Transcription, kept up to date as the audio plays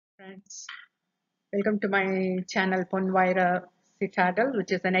Friends, welcome to my channel Vaira Citadel,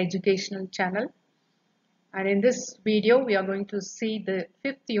 which is an educational channel. And in this video, we are going to see the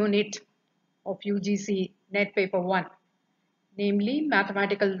fifth unit of UGC-NET Paper 1, namely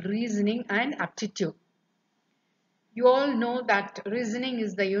Mathematical Reasoning and Aptitude. You all know that reasoning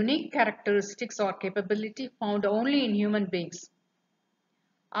is the unique characteristics or capability found only in human beings.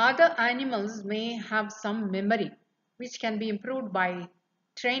 Other animals may have some memory, which can be improved by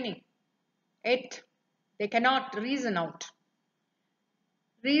training. Yet, they cannot reason out.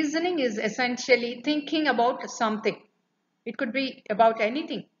 Reasoning is essentially thinking about something. It could be about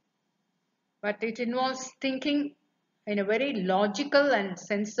anything, but it involves thinking in a very logical and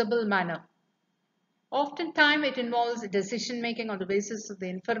sensible manner. Oftentimes, it involves decision making on the basis of the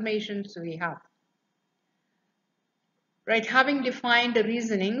information we have. Right, having defined the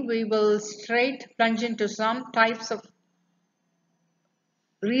reasoning, we will straight plunge into some types of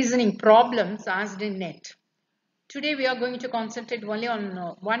reasoning problems asked in NET. Today we are going to concentrate only on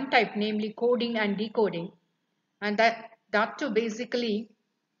one type, namely coding and decoding, and that too basically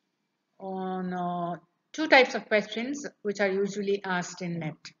on two types of questions which are usually asked in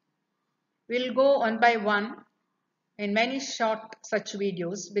NET. We'll go one by one in many short such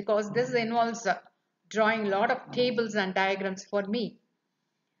videos because this involves drawing a lot of tables and diagrams for me.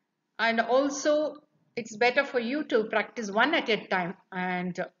 And also it's better for you to practice one at a time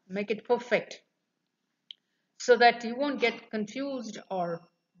and make it perfect, so that you won't get confused or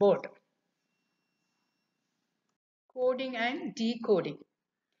bored. Coding and decoding.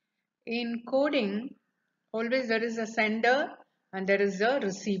 In coding, always there is a sender and there is a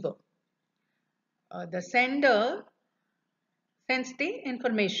receiver. The sender sends the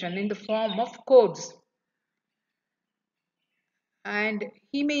information in the form of codes, and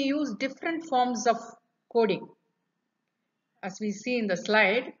he may use different forms of coding. As we see in the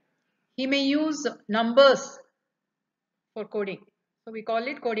slide, he may use numbers for coding. So we call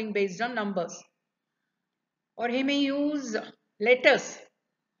it coding based on numbers. Or he may use letters,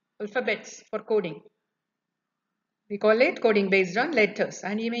 alphabets for coding. We call it coding based on letters.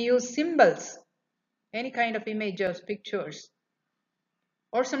 And he may use symbols, any kind of images, pictures.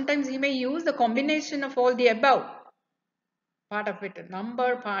 Or sometimes he may use the combination of all the above. Part of it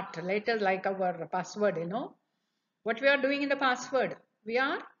number, part letters, like our password, What we are doing in the password? We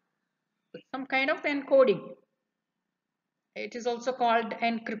are some kind of encoding. It is also called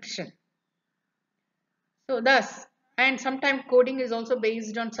encryption. So thus, and sometimes coding is also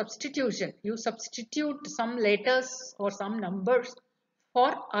based on substitution. You substitute some letters or some numbers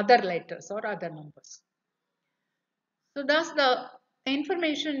for other letters or other numbers. So thus the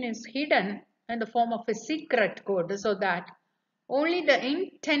information is hidden in the form of a secret code, so that only the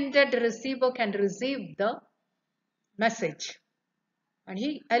intended receiver can receive the message. And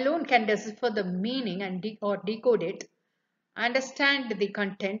he alone can decipher the meaning and or decode it, understand the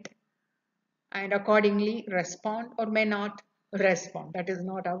content, and accordingly respond or may not respond. That is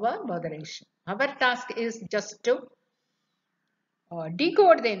not our botheration. Our task is just to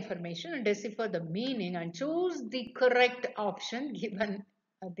decode the information and decipher the meaning and choose the correct option given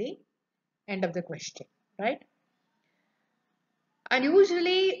at the end of the question, right? And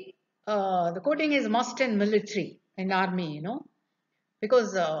usually the coding is must in military, in army,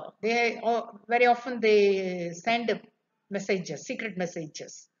 because they very often they send messages, secret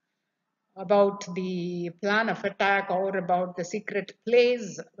messages about the plan of attack or about the secret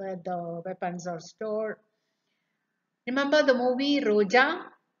place where the weapons are stored. Remember the movie Roja,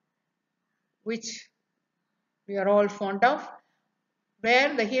 which we are all fond of,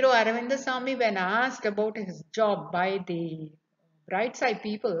 where the hero Arvindasamy, when asked about his job by the bright side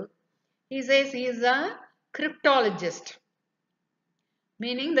people, he says he is a cryptologist,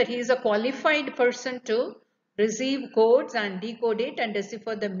 meaning that he is a qualified person to receive codes and decode it and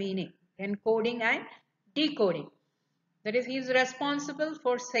decipher the meaning, encoding and decoding. That is, he is responsible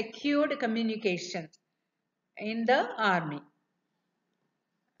for secured communication in the army.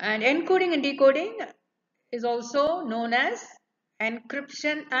 And encoding and decoding is also known as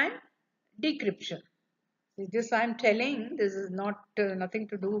encryption and decryption. This I am telling, this is not nothing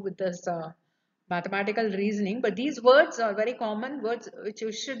to do with this mathematical reasoning, but these words are very common words which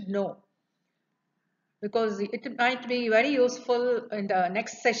you should know, because it might be very useful in the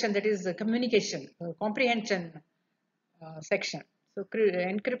next session, that is communication, comprehension section. So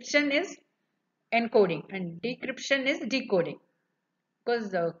encryption is encoding and decryption is decoding, because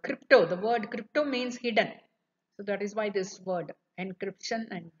the word crypto means hidden. So that is why this word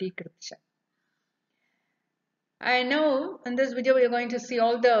encryption and decryption. I know in this video we are going to see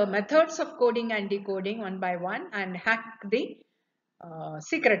all the methods of coding and decoding one by one and hack the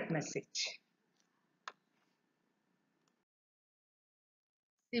secret message.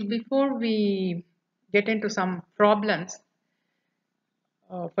 See, before we get into some problems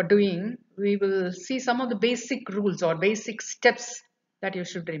for doing, we will see some of the basic rules or basic steps that you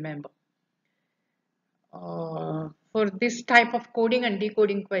should remember. For this type of coding and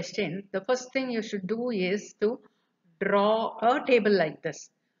decoding question, the first thing you should do is to draw a table like this,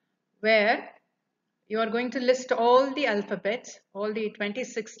 where you are going to list all the alphabets, all the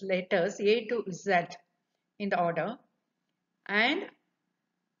 26 letters A to Z in the order, and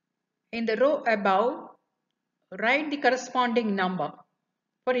in the row above, write the corresponding number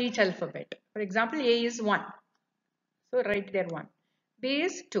for each alphabet. For example, A is 1. So write there 1. B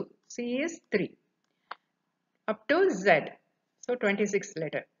is 2. C is 3. Up to Z. So 26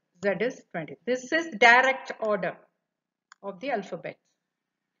 letter. Z is 20. This is direct order of the alphabet.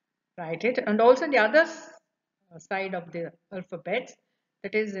 Write it. And also the other side of the alphabets,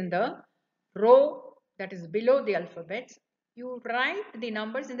 that is in the row that is below the alphabets, you write the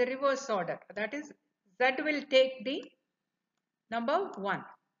numbers in the reverse order. That is, Z will take the number 1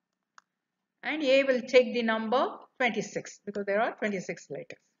 and A will take the number 26 because there are 26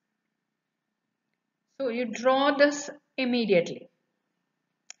 letters. So you draw this immediately.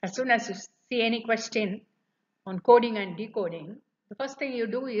 As soon as you see any question on coding and decoding, the first thing you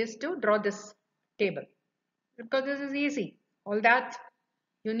do is to draw this table because this is easy. All that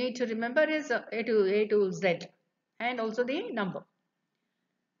you need to remember is A to Z and also the number.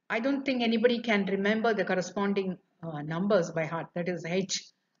 I don't think anybody can remember the corresponding numbers by heart. That is,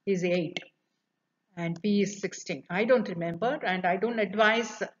 H is 8 and P is 16. I don't remember, and I don't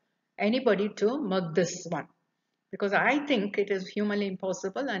advise anybody to mark this one because I think it is humanly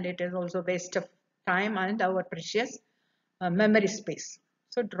impossible and it is also waste of time and our precious memory space.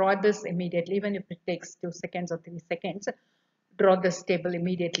 So draw this immediately, even if it takes 2 seconds or 3 seconds. Draw this table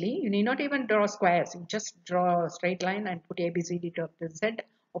immediately. You need not even draw squares. You just draw a straight line and put A, B, C, D to up to Z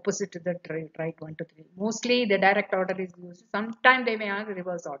opposite to the right 1, 2, 3. Mostly the direct order is used. Sometimes they may ask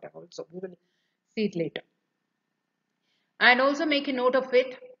reverse order also. We will see it later. And also make a note of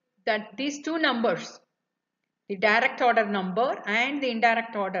it that these two numbers, the direct order number and the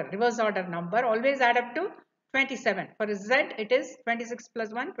indirect order, reverse order number, always add up to 27. For Z, it is 26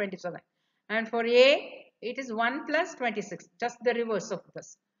 plus 1, 27. And for A, it is 1 plus 26, just the reverse of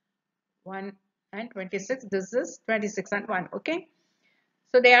this. 1 and 26, this is 26 and 1, okay?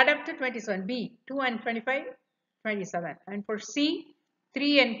 So they add up to 27. B, 2 and 25, 27. And for C,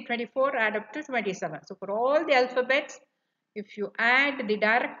 3 and 24 add up to 27. So for all the alphabets, if you add the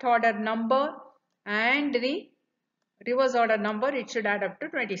direct order number and the reverse order number, it should add up to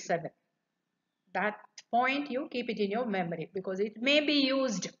 27. That point you keep it in your memory because it may be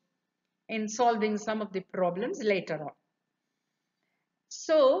used in solving some of the problems later on.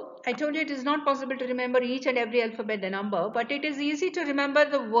 So I told you it is not possible to remember each and every alphabet the number, but it is easy to remember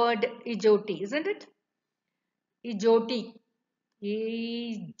the word Ejoti, isn't it? Ejoti.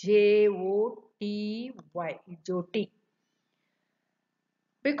 E-J-O-T-Y. Ejoti.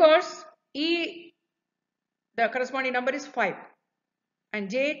 Because E, the corresponding number is 5. And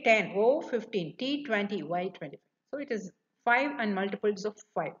J 10, O 15, T 20, Y 25. So it is 5 and multiples of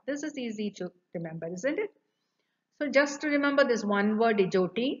 5. This is easy to remember, isn't it? So just to remember this one word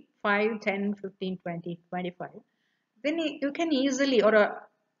Ejoti, 5, 10, 15, 20, 25. Then you can easily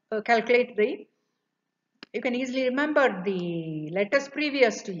calculate you can easily remember the letters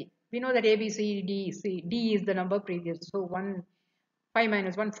previous to E. We know that A, B, C, D, C, D is the number previous. So 5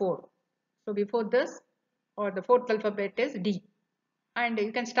 minus 1, 4. So before this, or the fourth alphabet is D. And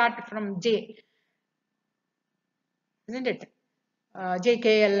you can start from J, isn't it? J,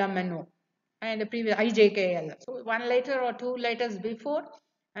 K, L, M, N, O. And the previous I, J, K, L. So one letter or two letters before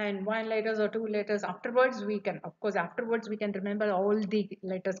and one letters or two letters afterwards, we can, of course, afterwards we can remember all the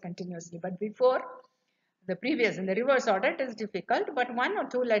letters continuously. But before the previous, in the reverse order, it is difficult. But one or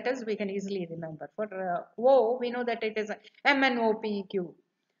two letters we can easily remember. For O, we know that it is M, N, O, P, Q.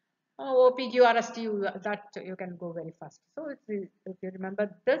 O, P, Q, R, S, T, U, that you can go very fast. So if you remember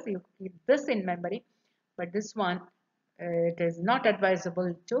this, you keep this in memory. But this one, it is not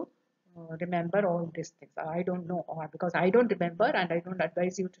advisable to remember all these things. I don't know, or because I don't remember and I don't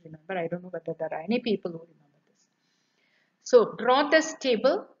advise you to remember. I don't know whether there are any people who remember this. So draw this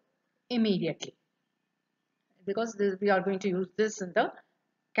table immediately because we are going to use this in the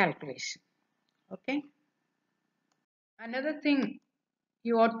calculation. Okay. Another thing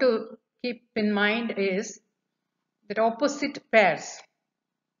you ought to keep in mind is that opposite pairs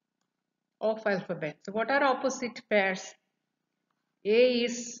of alphabets. So what are opposite pairs? A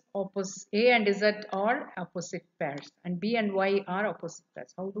is opposite, A and Z are opposite pairs, and B and Y are opposite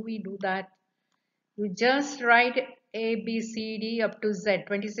pairs. How do we do that? You just write A, B, C, D up to Z,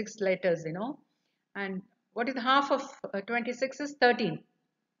 26 letters, And what is half of 26 is 13.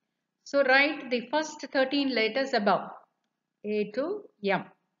 So write the first 13 letters above, A to M.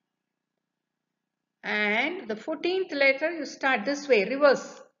 And the 14th letter you start this way,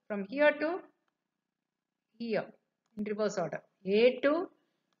 reverse, from here to here, in reverse order. A to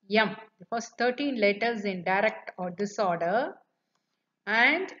M, the first 13 letters in direct or this order,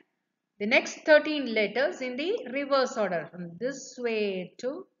 and the next 13 letters in the reverse order, from this way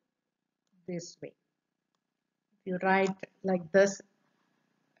to this way. If you write like this,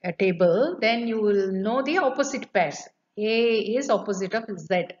 a table, then you will know the opposite pairs. A is opposite of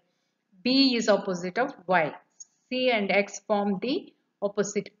Z, B is opposite of Y, C and X form the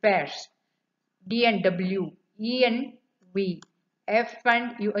opposite pairs, D and W, E and V, F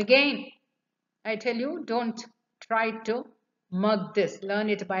and U. Again, I tell you, don't try to mug this, learn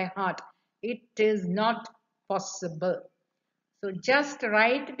it by heart. It is not possible. So just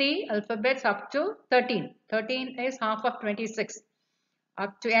write the alphabets up to 13. 13 is half of 26.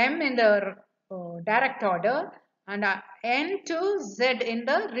 Up to M in the direct order and N to Z in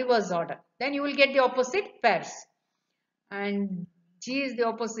the reverse order. Then you will get the opposite pairs. And G is the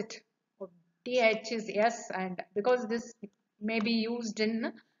opposite of TH is S, and because this may be used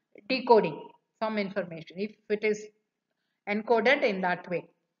in decoding some information if it is encoded in that way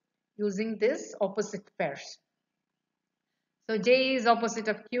using this opposite pairs. So J is opposite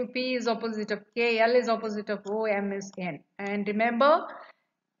of Q, P is opposite of K, L is opposite of O, M is N. And remember,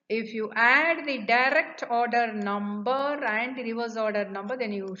 if you add the direct order number and the reverse order number,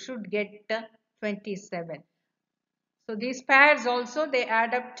 then you should get 27. So these pairs also, they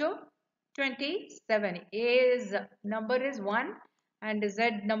add up to 27. A's number is 1 and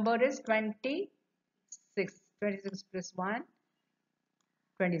Z number is 26. 26 plus 1,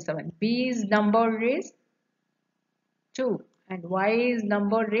 27. B's number is 2 and Y's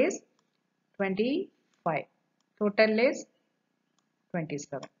number is 25. Total is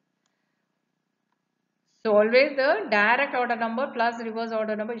 27. So always the direct order number plus reverse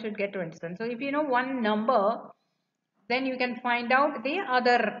order number, you should get 27. So if you know one number, then you can find out the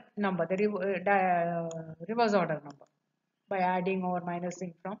other number, the reverse order number, by adding or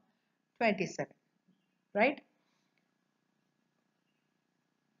minusing from 27, right?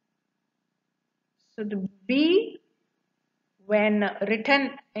 So the B, when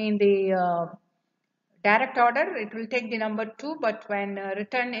written in the direct order, it will take the number 2, but when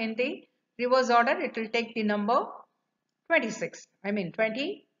written in the reverse order, it will take the number 26. I mean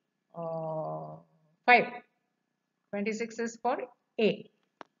 25. 26 is for A.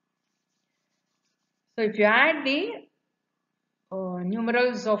 So if you add the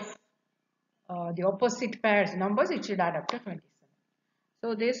numerals of the opposite pairs numbers, it should add up to 27.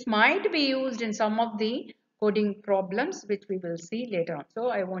 So this might be used in some of the coding problems which we will see later on. So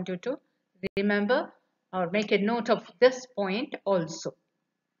I want you to remember or make a note of this point also.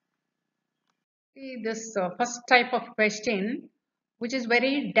 See this first type of question, which is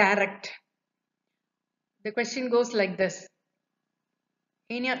very direct. The question goes like this.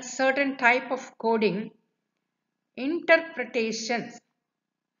 In a certain type of coding, interpretations,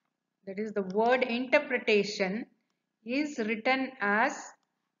 that is the word interpretation, is written as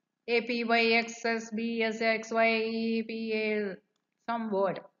APYXS, BSXY, PA, some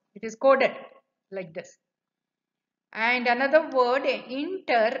word. It is coded like this. And another word,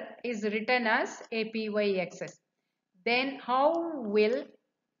 inter, is written as APYXS. Then how will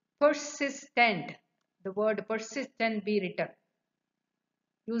persistent, the word persistent, be written?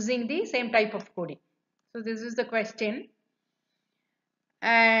 Using the same type of coding. So this is the question.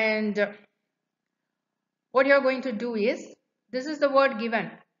 And what you are going to do is, this is the word given.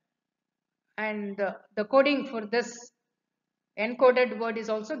 And the coding for this encoded word is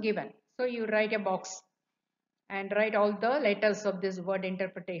also given. So you write a box and write all the letters of this word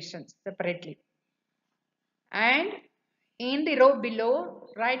interpretations separately. And in the row below,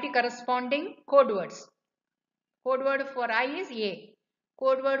 write the corresponding code words. Code word for I is A.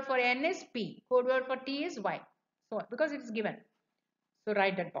 Code word for N is P. Code word for T is Y. So because it is given. So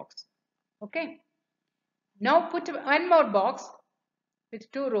write that box. Okay. Now put one more box with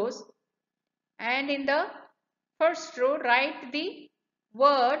 2 rows. And in the first row, write the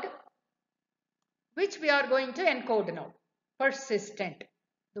word which we are going to encode now. Persistent.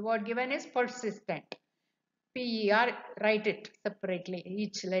 The word given is persistent. PER, write it separately,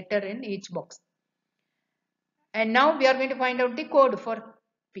 each letter in each box. And now we are going to find out the code for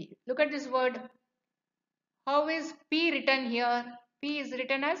P. Look at this word. How is P written here? P is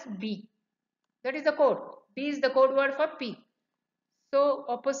written as B. That is the code. B is the code word for P. So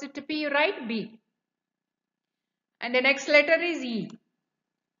opposite to P, you write B. And the next letter is E.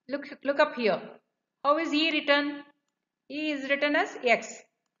 Look up here. How is E written? E is written as X.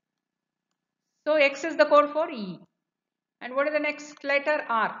 So X is the code for E. And what is the next letter?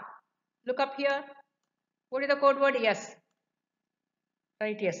 R. Look up here. What is the code word? S.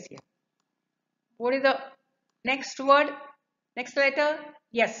 Write S here. What is the next word? Next letter?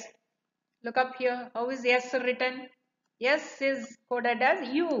 Yes. Look up here. How is S written? S is coded as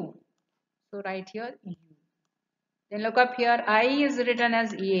U. So write here U. Then look up here. I is written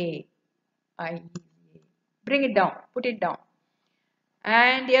as A. I is A. Bring it down. Put it down.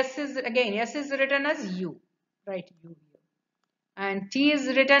 And S is written as U. Write U here. And T is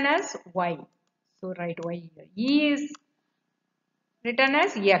written as Y. So write Y here. E is written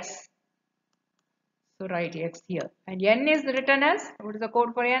as X. So write X here. And N is written as, what is the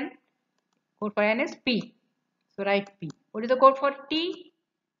code for N? Code for N is P. So write P. What is the code for T?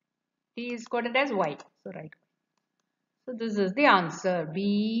 T is coded as Y. So write Y. So this is the answer.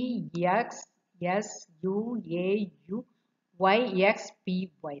 B, X, S, U, A, U, Y, X,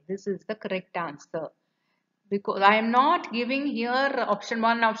 P, Y. This is the correct answer. Because I am not giving here option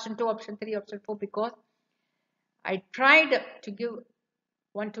 1, option 2, option 3, option 4 because I tried to give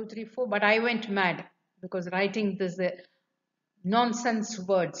 1, 2, 3, 4, but I went mad because writing this nonsense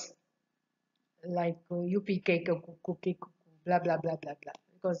words like UPK, cookie, blah, blah, blah, blah, blah.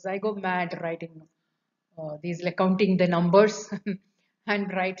 Because I go mad writing these, like counting the numbers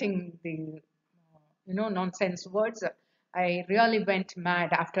and writing the, nonsense words. I really went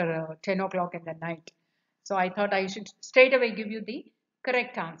mad after 10 o'clock in the night. So I thought I should straight away give you the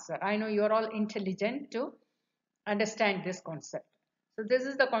correct answer. I know you're all intelligent to understand this concept. So this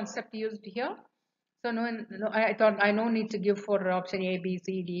is the concept used here. So I thought I no need to give for option A, B,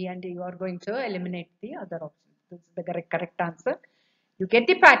 C, D, and you are going to eliminate the other options. This is the correct answer. You get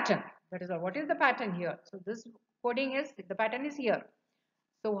the pattern. That is all. What is the pattern here? So this coding is, the pattern is here.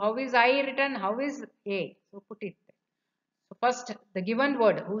 So how is I written? How is A? So put it there. So first the given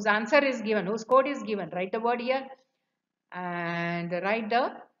word, whose answer is given, whose code is given, write the word here and write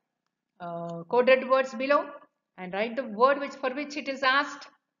the coded words below and write the word for which it is asked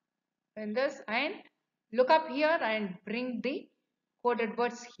in this, and look up here and bring the coded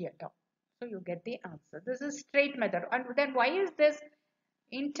words here down. So you get the answer. This is straight method. And then why is this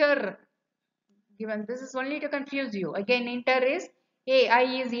inter given? This is only to confuse you. Again, inter is A, I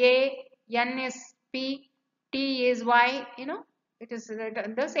is A, N is P, T is Y. It is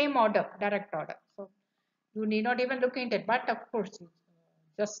in the same order, direct order. So you need not even look into it. But of course,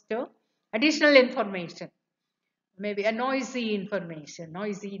 just additional information. Maybe a noisy information,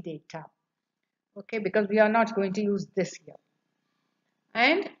 noisy data. Okay, because we are not going to use this here.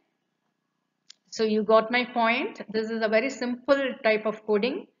 And so you got my point. This is a very simple type of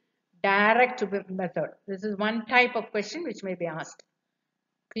coding, direct method. This is one type of question which may be asked.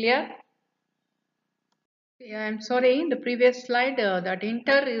 Clear? Yeah, I'm sorry, in the previous slide that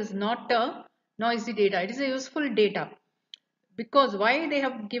inter is not a noisy data. It is a useful data. Because why they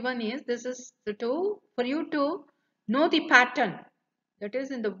have given is, this is for you to know the pattern. That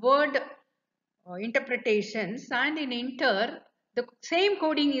is in the word interpretations, and in inter the same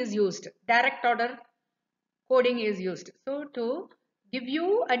coding is used, direct order coding is used. So to give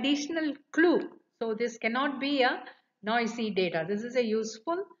you additional clue, so this cannot be a noisy data. This is a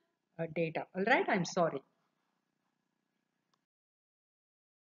useful data. All right, I'm sorry.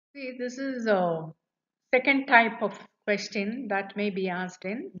 See, this is a second type of question that may be asked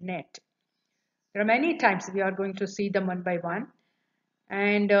in NET. There are many types. We are going to see them one by one,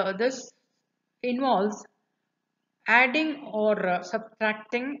 and this involves adding or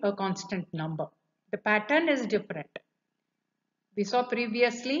subtracting a constant number. The pattern is different. We saw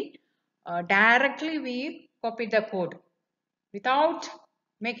previously, directly we copy the code without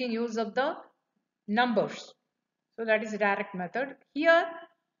making use of the numbers. So that is a direct method. Here,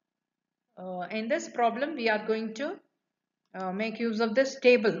 in this problem, we are going to make use of this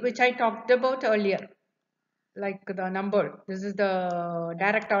table, which I talked about earlier. Like the number, this is the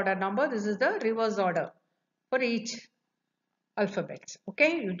direct order number, this is the reverse order for each alphabet.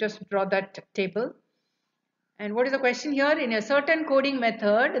 Okay, you just draw that table. And what is the question here? In a certain coding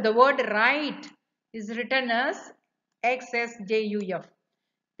method, the word write is written as XSJUF.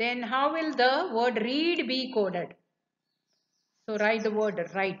 Then how will the word read be coded? So write the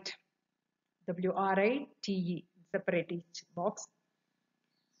word write, WRITE, separate each box.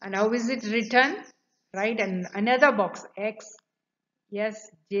 And how is it written? Write another box,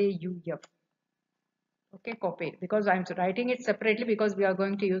 XSJUF. Okay, copy it because I'm writing it separately because we are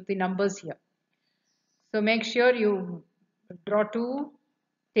going to use the numbers here. So make sure you draw two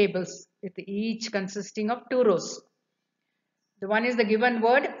tables with each consisting of two rows. The one is the given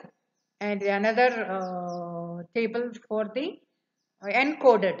word and another table for the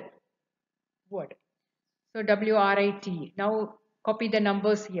encoded word. So WRIT. Now copy the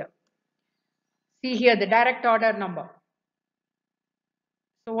numbers here. See here the direct order number.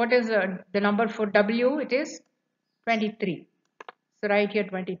 So what is the number for W? It is 23. So write here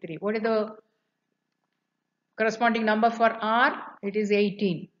 23. What is the corresponding number for R? It is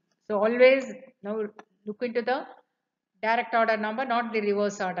 18. So always now look into the direct order number, not the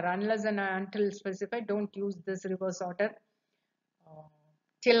reverse order. Unless and until specified, don't use this reverse order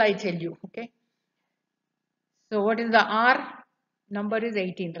till I tell you. Okay. So what is the R? Number is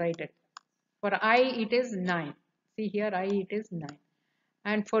 18. Write it. For I, it is 9. See here, I, it is 9.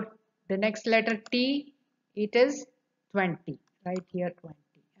 And for the next letter T, it is 20. Right here, 20.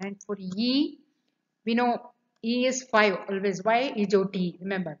 And for E, we know E is 5 always. Y is OT.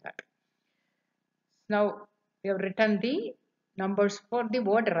 Remember that. Now we have written the numbers for the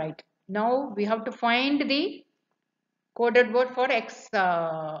word right. Now we have to find the coded word for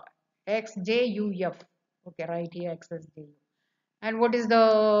XJUF. Okay, right here XSJU. And what is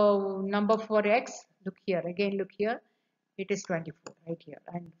the number for X? Look here, again look here. It is 24 right here.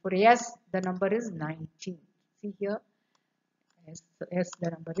 And for S, the number is 19. See here, S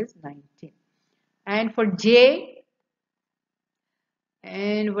the number is 19. And for J,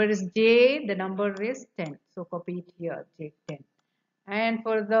 and where is J? The number is 10. So copy it here, J 10. And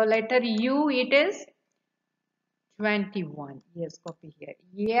for the letter U, it is 21. Yes, copy here.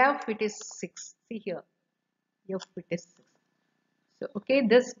 F, it is 6. See here, F, it is 6. So, okay,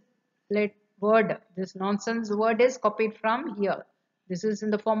 this word, this nonsense word is copied from here. This is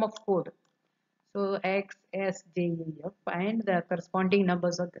in the form of code. So, X, S, J, U, F, and the corresponding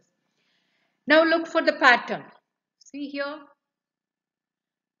numbers of this. Now, look for the pattern. See here,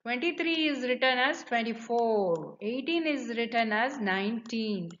 23 is written as 24, 18 is written as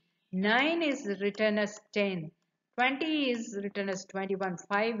 19, 9 is written as 10, 20 is written as 21,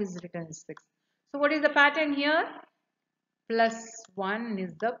 5 is written as 6. So, what is the pattern here? Plus 1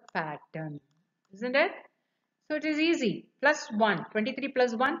 is the pattern, isn't it? So it is easy. Plus 1, 23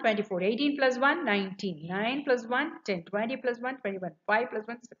 plus 1, 24, 18 plus 1, 19, 9 plus 1, 10, 20 plus 1, 21, 5 plus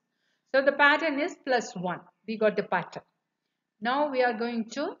 1, 6. So the pattern is plus 1. We got the pattern. Now we are going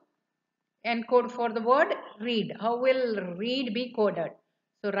to encode for the word read. How will read be coded?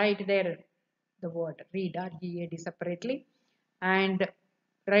 So write there the word read, R-E-A-D separately, and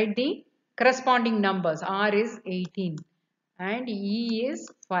write the corresponding numbers. R is 18 and E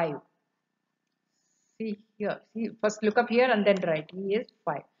is 5. See here, see, first look up here and then write E is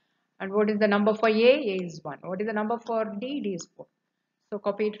 5. And what is the number for A? A is 1. What is the number for D? D is 4. So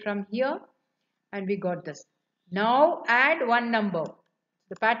copy it from here and we got this. Now add one number.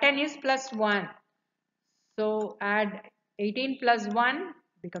 The pattern is plus 1. So add 18 plus 1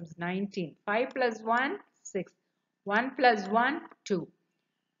 becomes 19. 5 plus 1, 6. 1 plus 1, 2.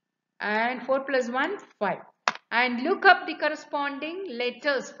 And 4 plus 1, 5. And look up the corresponding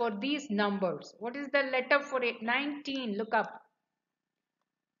letters for these numbers. What is the letter for 19? Look up.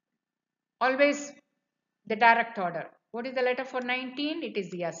 Always the direct order. What is the letter for 19? It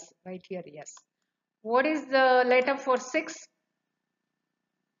is yes. Right here, yes. What is the letter for 6?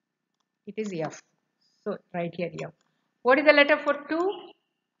 It is F. So right here, F. What is the letter for 2?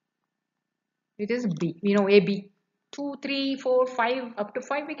 It is B. We know A, B. 2, 3, 4, 5, up to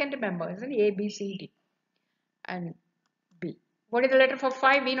 5 we can remember, isn't it? A, B, C, D. And B. What is the letter for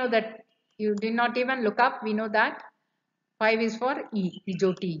 5? We know that you did not even look up. We know that 5 is for E,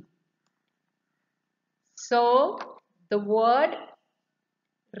 T. So the word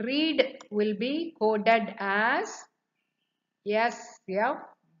read will be coded as SFB.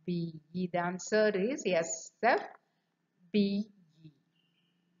 The answer is SFB.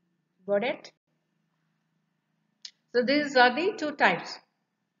 Got it? So these are the two types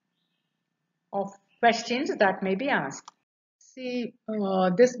of questions that may be asked. See,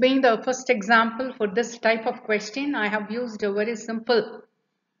 this being the first example for this type of question, I have used a very simple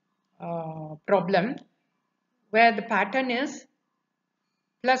problem where the pattern is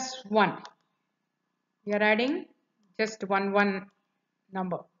plus 1. We are adding just one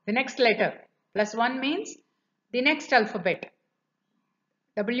number. The next letter plus 1 means the next alphabet.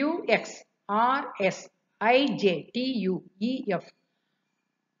 W, X, R, S, I, J, T, U, E, F.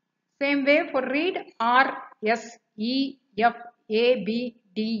 Same way for read R, S, E, F, A, B,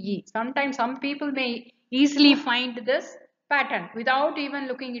 D, E. Sometimes some people may easily find this pattern without even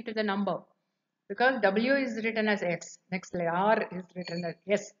looking into the number. because W is written as X, next letter R is written as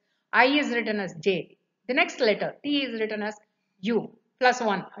S, I is written as J, the next letter T is written as U plus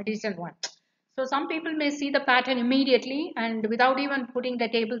 1, addition 1. So some people may see the pattern immediately and without even putting the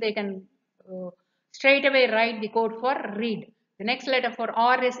table they can straight away write the code for read. The next letter for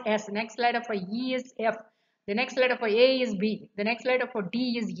R is S, next letter for E is F, the next letter for A is B, the next letter for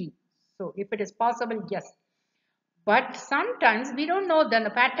D is E. So if it is possible, yes. But sometimes we don't know, then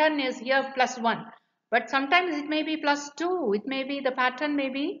the pattern is here plus 1. But sometimes it may be plus 2. It may be the pattern may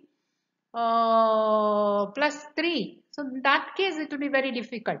be plus 3. So in that case it will be very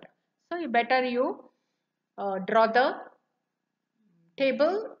difficult. So you better you draw the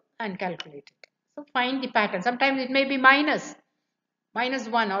table and calculate it. So find the pattern. Sometimes it may be minus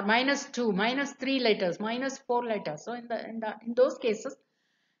 1 or minus 2, minus 3 letters, minus 4 letters. So in those cases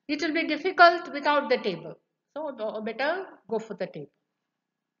it will be difficult without the table. So better go for the table.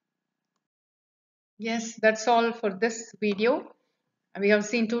 Yes, that's all for this video. We have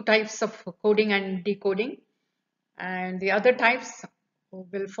seen two types of coding and decoding, and the other types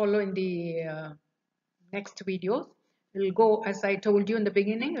will follow in the next videos. We'll go, as I told you in the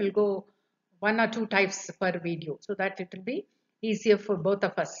beginning, we'll go one or two types per video so that it will be easier for both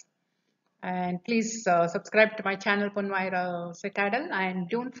of us. And please subscribe to my channel Vaira Citadel, and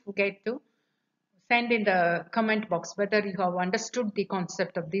don't forget to send in the comment box whether you have understood the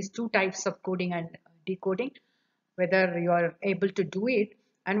concept of these two types of coding and decoding, whether you are able to do it.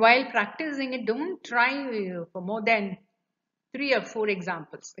 And while practicing it, don't try for more than 3 or 4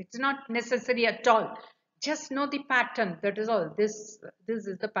 examples. It's not necessary at all. Just know the pattern. That is all. This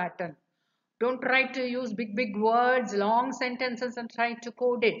is the pattern. Don't try to use big words, long sentences and try to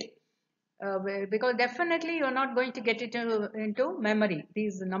code it. Because definitely you're not going to get it into memory,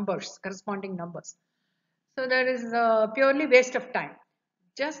 these numbers, corresponding numbers. So that is purely waste of time.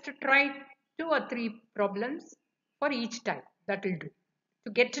 Just try 2 or 3 problems for each type. That will do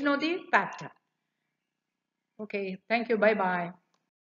to get to know the pattern. Okay, thank you. Bye bye.